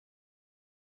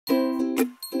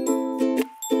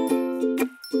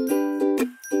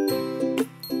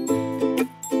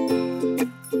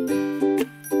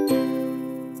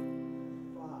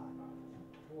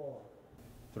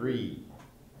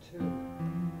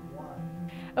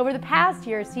Over the past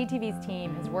year, CTV's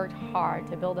team has worked hard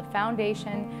to build a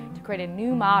foundation to create a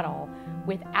new model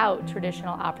without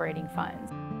traditional operating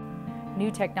funds.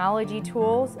 New technology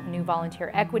tools, a new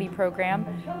volunteer equity program,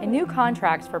 and new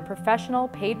contracts for professional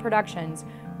paid productions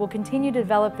will continue to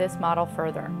develop this model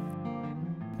further.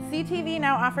 CTV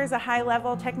now offers a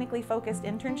high-level, technically focused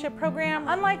internship program.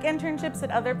 Unlike internships at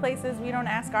other places, we don't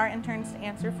ask our interns to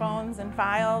answer phones and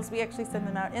files. We actually send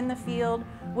them out in the field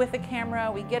with a camera.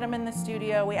 We get them in the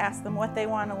studio. We ask them what they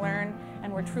want to learn,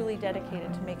 and we're truly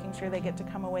dedicated to making sure they get to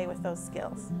come away with those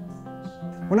skills.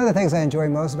 One of the things I enjoy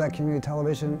most about community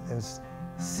television is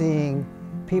seeing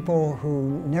people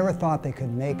who never thought they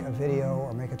could make a video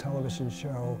or make a television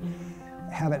show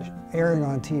have it airing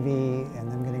on TV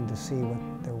and them getting to see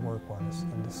what their work was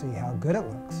and to see how good it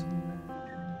looks.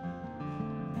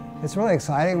 It's really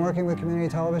exciting working with community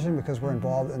television because we're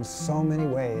involved in so many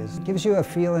ways. It gives you a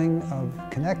feeling of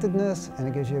connectedness, and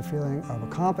it gives you a feeling of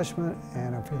accomplishment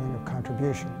and a feeling of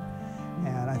contribution.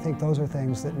 And I think those are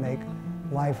things that make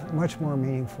life much more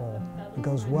meaningful. It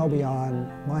goes well beyond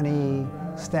money,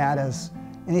 status,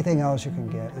 anything else you can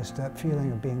get. It's that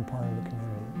feeling of being part of the community.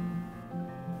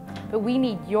 But we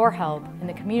need your help and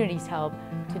the community's help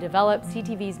to develop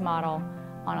CTV's model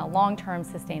on a long-term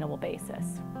sustainable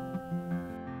basis.